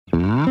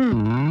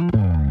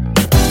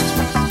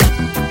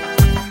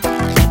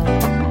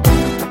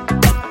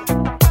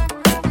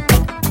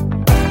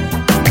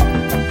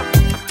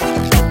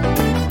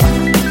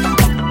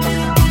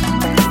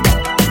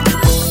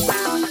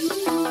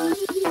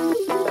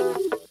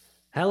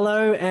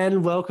Hello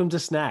and welcome to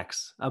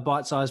Snacks, a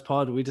bite-sized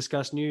pod where we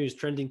discuss news,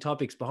 trending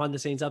topics,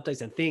 behind-the-scenes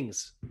updates, and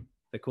things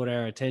that caught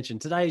our attention.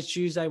 Today is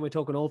Tuesday and we're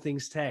talking all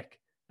things tech.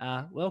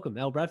 Welcome,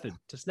 Al Bradford,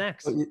 to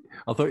Snacks.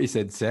 I thought you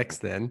said sex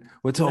then.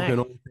 We're Snack. talking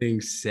all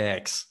things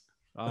sex.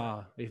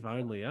 If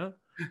only, huh?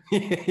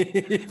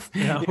 If-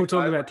 Yeah, we're if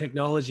talking I- about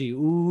technology.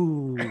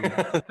 Ooh.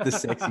 the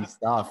sexy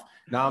stuff.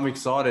 No, I'm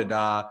excited.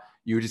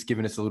 You were just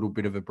giving us a little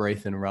bit of a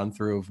brief and run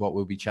through of what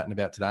we'll be chatting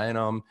about today. And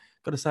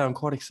got to say, I'm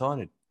quite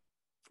excited.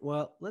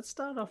 Well, let's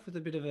start off with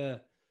a bit of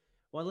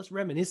let's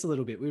reminisce a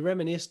little bit. We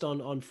reminisced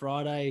on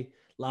Friday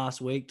last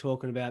week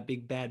talking about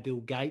big bad Bill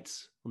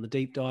Gates on the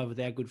deep dive with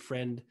our good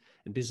friend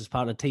and business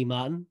partner, T.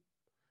 Martin.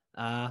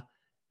 And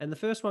the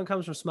first one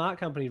comes from Smart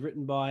Company,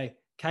 written by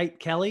Kate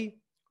Kelly.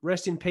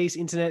 Rest in peace,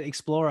 Internet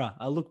Explorer.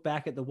 A look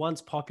back at the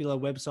once popular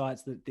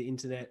websites that the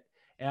internet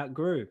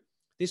outgrew.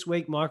 This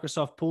week,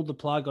 Microsoft pulled the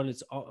plug on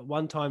its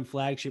one-time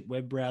flagship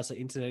web browser,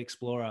 Internet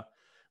Explorer.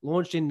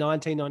 Launched in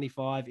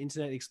 1995,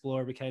 Internet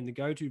Explorer became the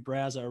go-to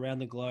browser around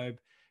the globe,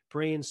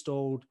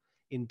 pre-installed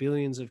in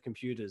billions of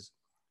computers.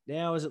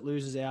 Now, as it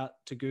loses out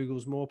to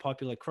Google's more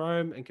popular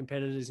Chrome and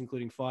competitors,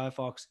 including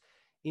Firefox,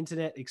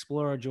 Internet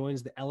Explorer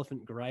joins the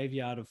elephant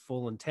graveyard of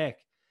fallen tech.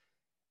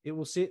 It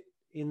will sit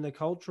in the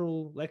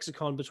cultural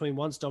lexicon between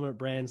once dominant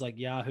brands like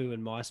Yahoo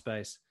and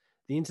MySpace.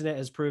 The internet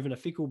has proven a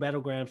fickle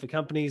battleground for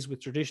companies with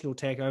traditional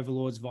tech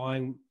overlords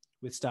vying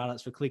with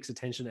startups for clicks,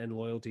 attention, and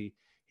loyalty.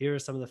 Here are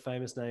some of the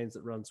famous names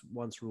that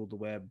once ruled the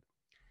web: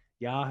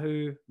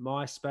 Yahoo,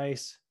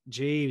 MySpace,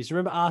 Jeeves.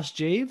 Remember Ask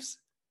Jeeves?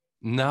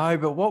 No,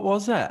 but what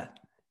was that?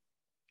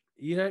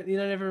 You don't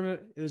ever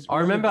remember? I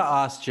remember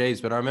Ask Jeeves,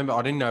 but I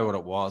didn't know what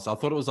it was. I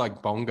thought it was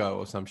like Bongo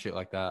or some shit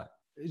like that.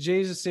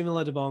 Jeeves is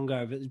similar to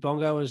Bongo, but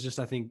Bongo was just,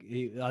 I think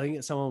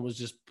someone was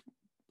just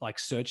like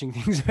searching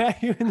things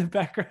about you in the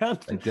background.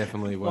 They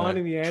definitely were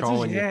finding the answers.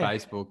 trolling your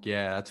Facebook.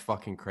 Yeah, that's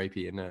fucking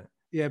creepy, isn't it?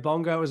 Yeah,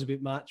 Bongo was a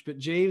bit much, but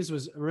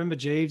remember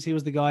Jeeves? He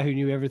was the guy who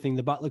knew everything.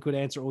 The butler could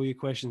answer all your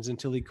questions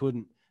until he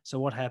couldn't. So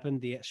what happened?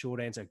 The short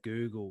answer,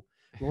 Google.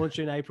 Launched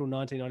in April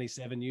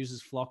 1997,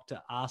 users flocked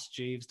to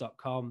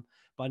askjeeves.com.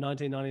 By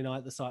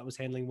 1999, the site was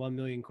handling 1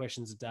 million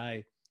questions a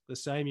day. The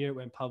same year it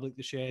went public,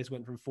 the shares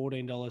went from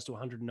 $14 to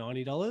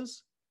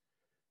 $190.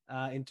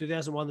 In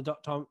 2001,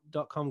 the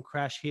dot-com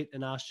crash hit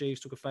and Ask Jeeves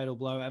took a fatal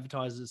blow.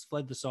 Advertisers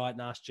fled the site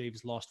and Ask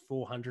Jeeves lost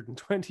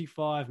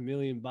 $425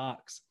 million.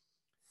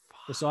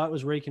 The site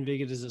was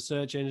reconfigured as a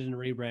search engine and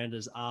rebranded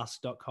as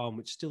ask.com,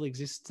 which still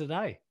exists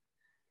today.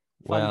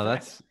 Wow,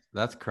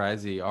 that's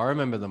crazy. I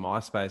remember the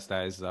MySpace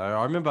days though.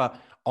 I remember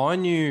I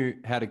knew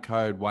how to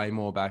code way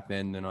more back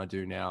then than I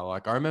do now.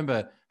 Like I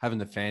remember having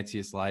the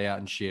fanciest layout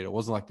and shit. It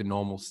wasn't like the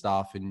normal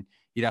stuff and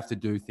you'd have to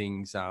do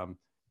things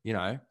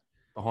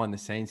behind the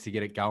scenes to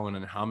get it going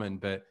and humming.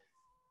 But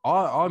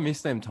I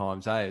miss them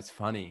times, it's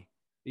funny.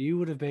 You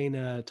would have been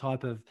a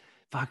type of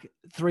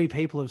three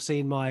people have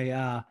seen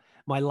my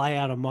my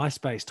layout on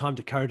MySpace. Time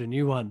to code a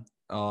new one.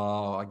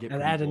 Oh, I get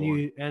and add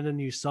bored. a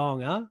new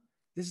song, huh?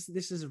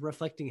 This is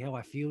reflecting how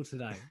I feel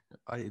today.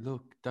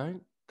 Look,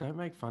 don't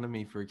make fun of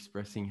me for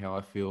expressing how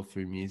I feel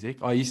through music.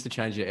 I used to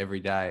change it every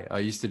day. I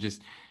used to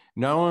just,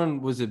 no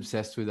one was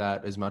obsessed with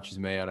that as much as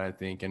me, I don't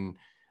think. And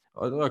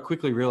I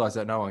quickly realized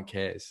that no one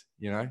cares,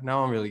 no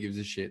one really gives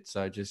a shit.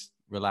 So just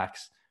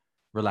relax,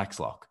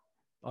 lock.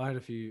 I had a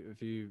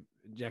few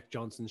Jack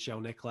Johnson shell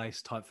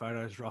necklace type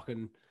photos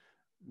rocking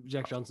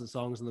Jack Johnson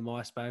songs in the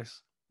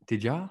MySpace.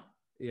 Did ya?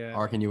 Yeah.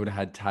 I reckon you would have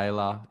had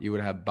Taylor. You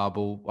would have had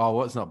Bubble. Oh,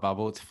 what's not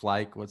Bubble? It's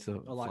Flake. What's the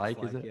Flake?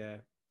 Is it? Yeah.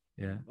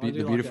 Yeah.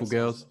 The Beautiful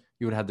Girls.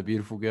 You would have had the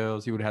Beautiful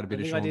Girls. You would have had a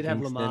bit of Sean I did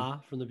Kingston. have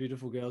Lamar from the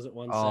Beautiful Girls at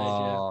one stage.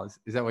 Oh,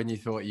 is that when you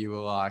thought you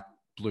were like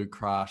Blue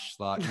Crush,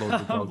 like Lord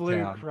of the Dog Blue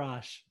Town?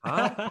 Crush.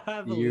 Huh?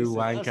 You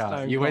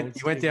wanker. You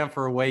went down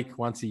for a week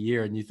once a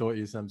year and you thought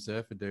you were some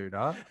surfer dude,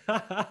 huh?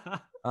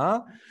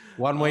 Huh?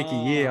 1 week a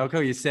year. I'll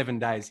call you 7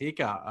 days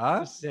hicker,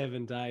 huh?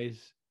 7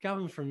 days.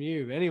 Coming from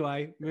you.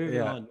 Anyway,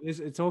 moving on.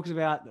 It talks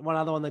about, one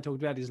other one they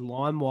talked about is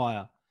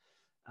LimeWire.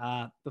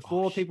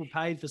 Before people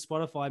paid for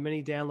Spotify,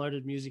 many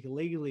downloaded music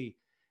illegally,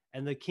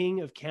 and the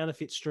king of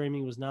counterfeit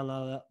streaming was none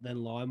other than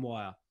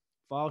LimeWire.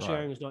 File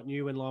sharing was not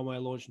new when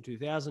LimeWire launched in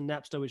 2000.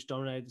 Napster, which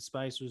dominated the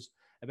space, was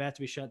about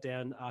to be shut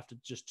down after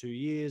just 2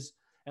 years.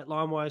 At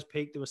LimeWire's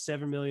peak, there were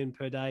 7 million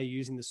per day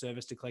using the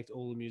service to collect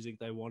all the music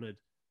they wanted.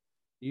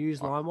 You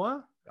use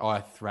LimeWire? I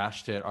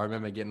thrashed it. I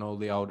remember getting all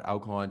the old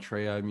Alkaline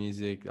Trio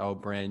music,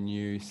 old Brand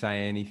New,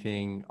 Say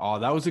Anything. Oh,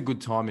 that was a good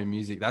time in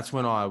music. That's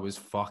when I was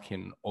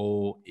fucking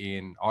all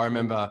in. I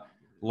remember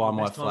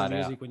LimeWire flat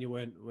out. When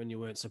you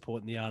weren't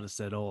supporting the artist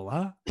at all,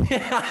 huh?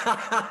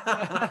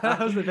 That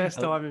was the best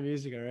time in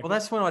music, I reckon. Well,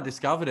 that's when I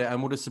discovered it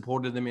and would have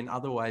supported them in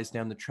other ways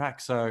down the track.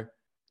 So,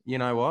 you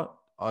know what?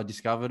 I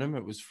discovered them.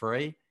 It was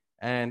free,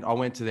 and I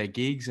went to their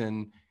gigs,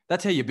 and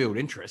that's how you build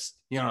interest.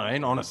 You know what I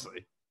mean?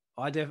 Honestly.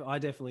 I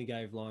definitely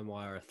gave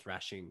LimeWire a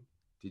thrashing.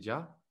 Did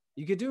ya?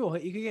 You could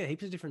get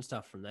heaps of different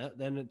stuff from that.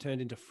 Then it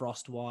turned into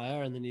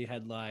FrostWire, and then you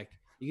had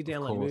you could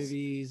download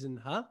movies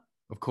and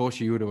Of course,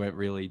 you would have went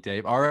really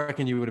deep. I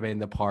reckon you would have been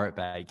the Pirate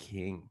Bay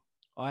king.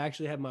 I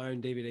actually had my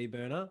own DVD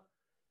burner,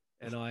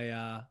 and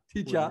I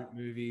Did would ya? rip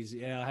movies.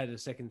 Yeah, I had a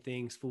second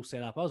things, full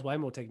setup. I was way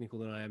more technical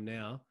than I am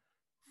now.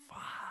 Fuck,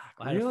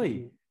 I had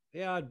really?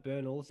 yeah, I'd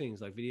burn all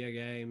things like video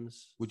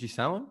games. Would you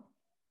sell them?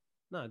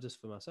 No, just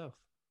for myself.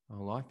 I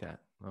like that.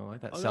 I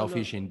like that. I'm not.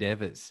 Selfish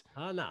endeavors.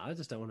 No, I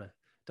just don't want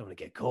to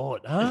get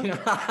caught,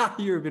 huh?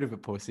 You're a bit of a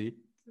pussy.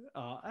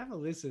 Have a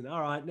listen.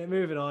 All right, now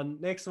moving on.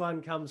 Next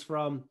one comes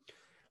from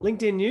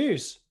LinkedIn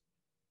News.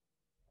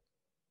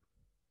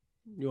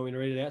 You want me to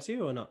read it out to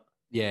you or not?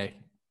 Yeah,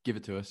 give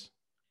it to us.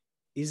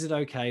 Is it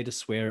okay to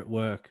swear at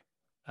work?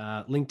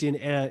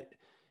 LinkedIn,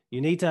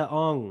 Unita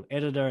Ong,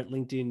 editor at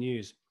LinkedIn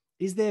News.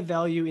 Is there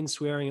value in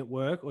swearing at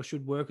work, or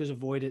should workers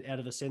avoid it out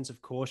of a sense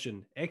of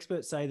caution?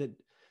 Experts say that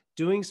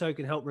doing so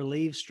can help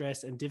relieve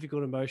stress and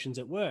difficult emotions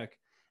at work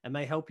and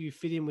may help you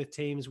fit in with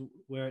teams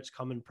where it's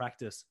common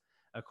practice,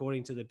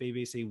 according to the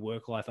BBC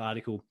Work Life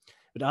article.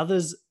 But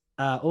others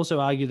also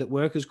argue that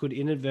workers could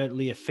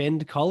inadvertently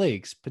offend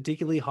colleagues,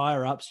 particularly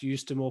higher ups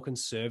used to more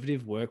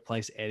conservative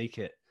workplace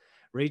etiquette.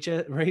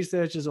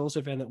 Researchers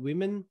also found that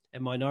women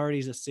and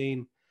minorities are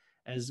seen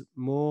as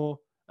more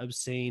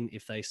obscene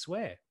if they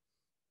swear.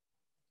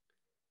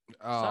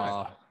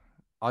 I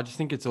just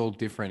think it's all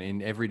different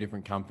in every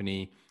different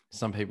company.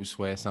 Some people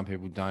swear, some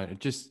people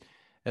don't.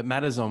 It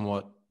matters on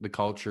what the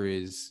culture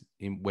is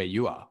in where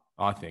you are,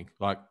 I think.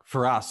 Like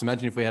for us,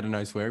 imagine if we had a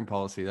no swearing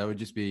policy, that would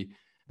just be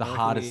the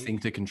hardest thing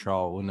to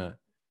control, wouldn't it?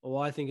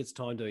 Well, I think it's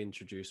time to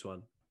introduce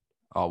one.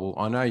 Oh, well,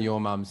 I know your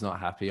mum's not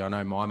happy. I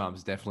know my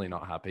mum's definitely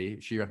not happy.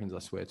 She reckons I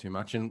swear too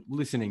much. And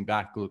listening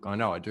back, look, I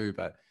know I do,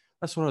 but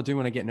that's what I do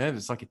when I get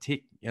nervous. It's like a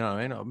tick, you know what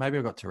I mean? Or maybe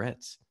I've got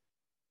Tourette's.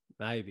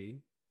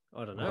 Maybe.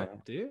 I don't know.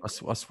 Do you?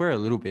 I swear a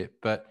little bit,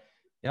 but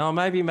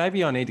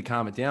maybe I need to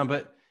calm it down.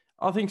 But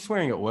I think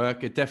swearing at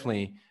work,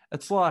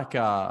 it's like,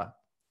 how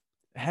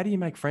do you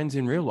make friends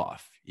in real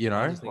life? You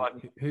know,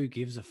 like who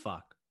gives a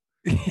fuck?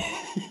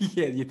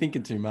 Yeah, you're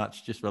thinking too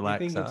much. Just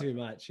relax. You're thinking too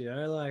much, you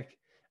know. Like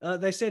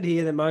they said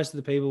here that most of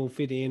the people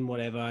fit in,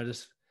 whatever.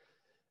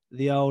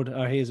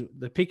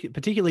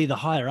 Particularly the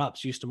higher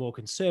ups used to more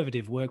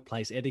conservative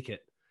workplace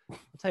etiquette. I'll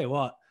tell you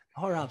what,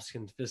 higher ups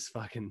can just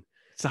fucking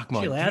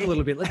chill out a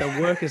little bit. Let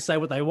the workers say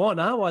what they want,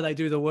 huh? Why they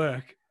do the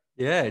work.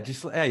 Yeah,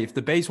 hey, if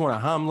the bees want to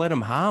hum, let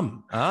them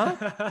hum, huh?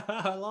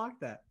 I like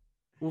that.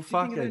 Well, did you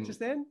think of that just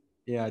then?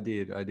 Yeah, I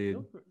did.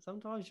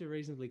 Sometimes you're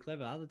reasonably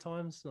clever. Other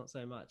times, not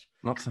so much.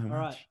 Not so much. All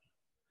right.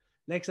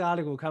 Next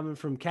article coming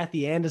from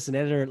Kathy Anderson,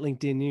 editor at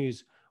LinkedIn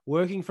News.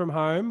 Working from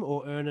home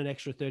or earn an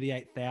extra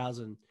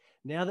 $38,000.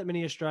 Now that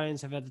many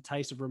Australians have had the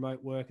taste of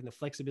remote work and the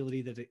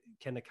flexibility that it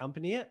can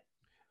accompany it,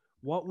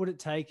 what would it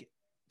take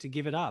to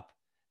give it up?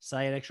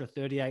 Say an extra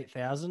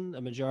 $38,000.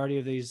 A majority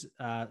of these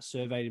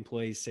surveyed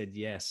employees said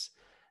yes.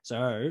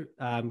 So,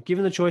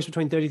 given the choice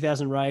between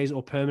 30,000 raise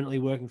or permanently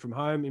working from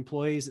home,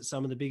 employees at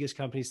some of the biggest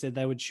companies said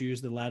they would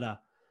choose the latter.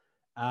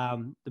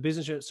 The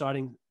business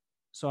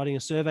citing a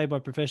survey by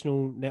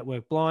Professional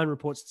Network Blind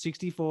reports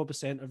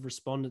 64% of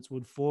respondents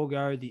would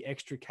forego the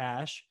extra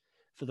cash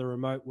for the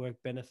remote work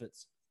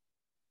benefits.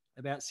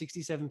 About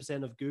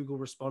 67% of Google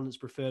respondents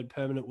preferred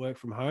permanent work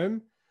from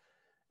home,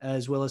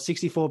 as well as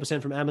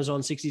 64% from Amazon,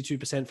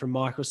 62% from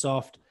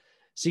Microsoft,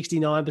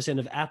 69%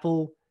 of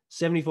Apple,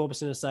 74%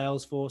 of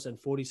Salesforce, and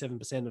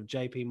 47% of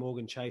JP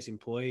Morgan Chase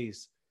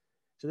employees.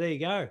 So there you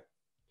go.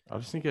 I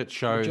just think it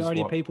shows the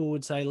majority of people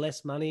would say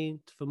less money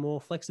for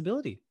more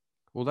flexibility.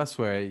 Well, that's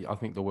where I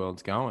think the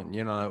world's going.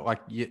 You know,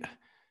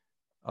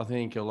 I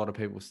think a lot of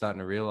people are starting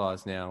to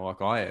realize now,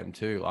 like I am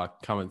too,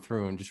 like coming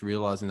through and just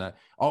realizing that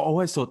I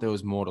always thought there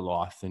was more to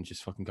life than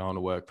just fucking going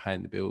to work,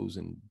 paying the bills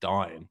and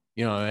dying.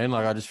 You know what I mean?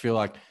 Like I just feel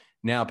like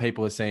now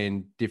people are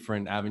seeing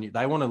different avenues.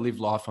 They want to live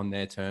life on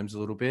their terms a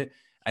little bit.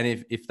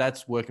 And if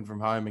that's working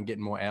from home and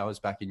getting more hours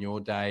back in your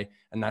day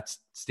and that's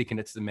sticking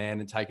it to the man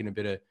and taking a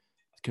bit of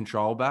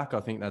control back, I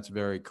think that's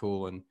very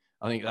cool. And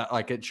I think that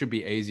like it should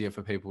be easier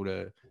for people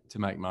to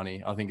make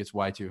money. I think it's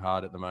way too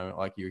hard at the moment.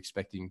 Like you're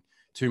expecting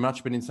too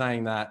much, but in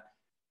saying that,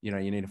 you know,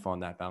 you need to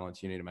find that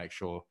balance. You need to make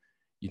sure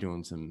you're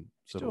doing some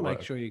sort of work.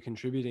 Make sure you're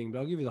contributing. But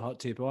I'll give you the hot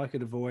tip. I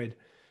could avoid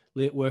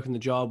working the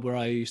job where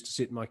I used to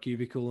sit in my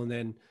cubicle and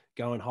then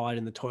go and hide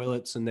in the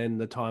toilets. And then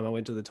the time I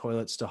went to the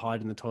toilets to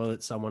hide in the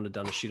toilet, someone had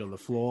done a shit on the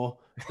floor.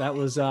 That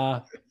was,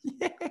 yeah.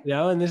 You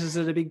know, and this is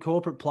at a big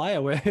corporate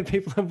player where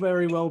people are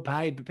very well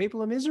paid, but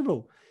people are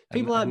miserable.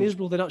 People aren't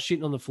miserable. They're not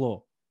shitting on the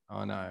floor.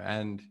 I know.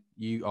 And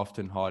you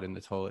often hide in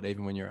the toilet,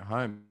 even when you're at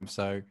home.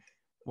 So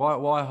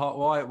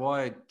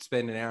why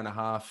spend an hour and a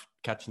half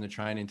catching the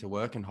train into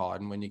work and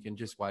hiding when you can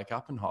just wake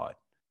up and hide?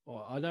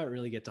 Well, I don't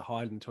really get to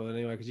hide in the toilet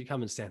anyway, because you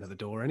come and stand at the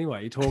door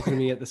anyway. You're talking to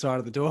me at the side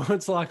of the door.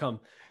 It's like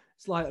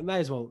may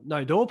as well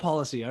no door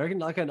policy. I reckon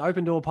like an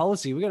open door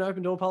policy. We got an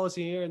open door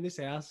policy here in this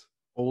house.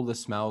 All the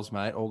smells,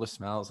 mate. All the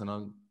smells, and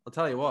I'll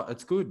tell you what,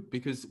 it's good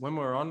because when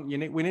we're on, we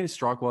need to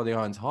strike while the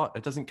iron's hot.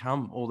 It doesn't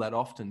come all that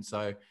often,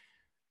 so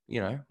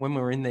you know when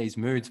we're in these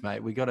moods,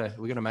 mate, we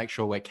gotta make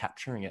sure we're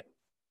capturing it.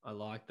 I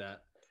like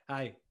that.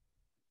 Hey,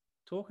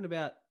 talking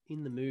about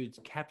in the moods,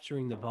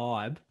 capturing the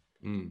vibe.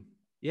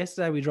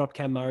 Yesterday we dropped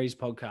Cam Murray's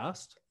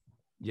podcast.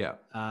 Yeah.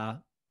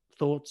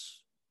 Thoughts?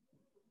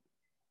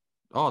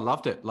 Oh,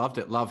 loved it. Loved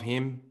it. Love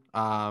him.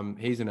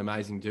 He's an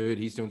amazing dude.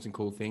 He's doing some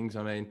cool things.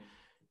 I mean,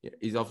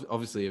 he's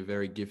obviously a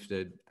very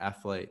gifted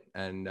athlete,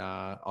 and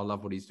I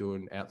love what he's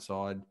doing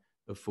outside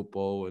of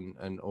football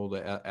and all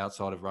the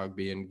outside of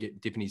rugby, and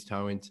dipping his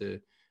toe into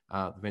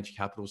the venture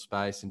capital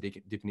space and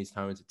dipping his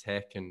toe into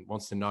tech, and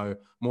wants to know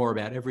more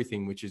about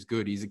everything, which is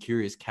good. He's a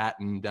curious cat,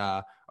 and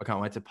I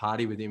can't wait to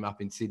party with him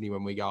up in Sydney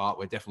when we go up.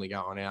 We're definitely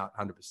going out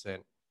 100%.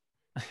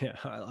 Yeah,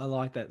 I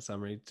like that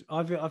summary.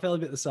 I felt a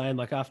bit the same.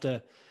 Like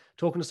after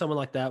talking to someone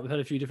like that, we've had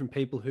a few different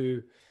people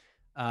who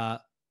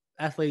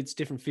athletes,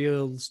 different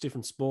fields,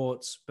 different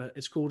sports, but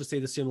it's cool to see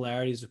the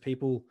similarities of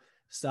people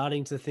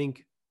starting to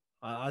think.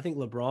 I think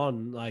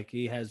LeBron, like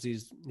he has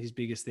his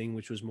biggest thing,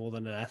 which was more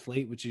than an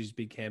athlete, which is his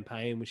big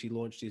campaign, which he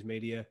launched his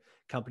media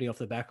company off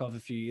the back of a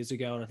few years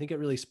ago. And I think it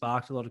really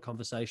sparked a lot of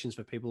conversations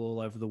for people all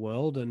over the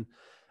world. And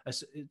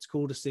it's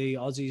cool to see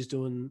Aussies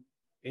doing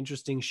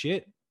interesting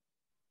shit.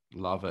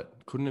 Love it.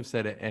 Couldn't have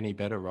said it any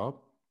better, Rob.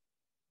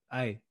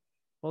 Hey,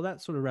 well,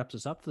 that sort of wraps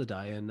us up for the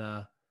day. And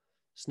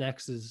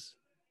Snacks is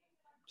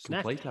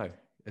snack. Completo.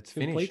 It's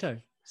finished.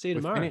 See you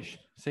We're tomorrow. finished.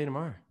 See you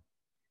tomorrow.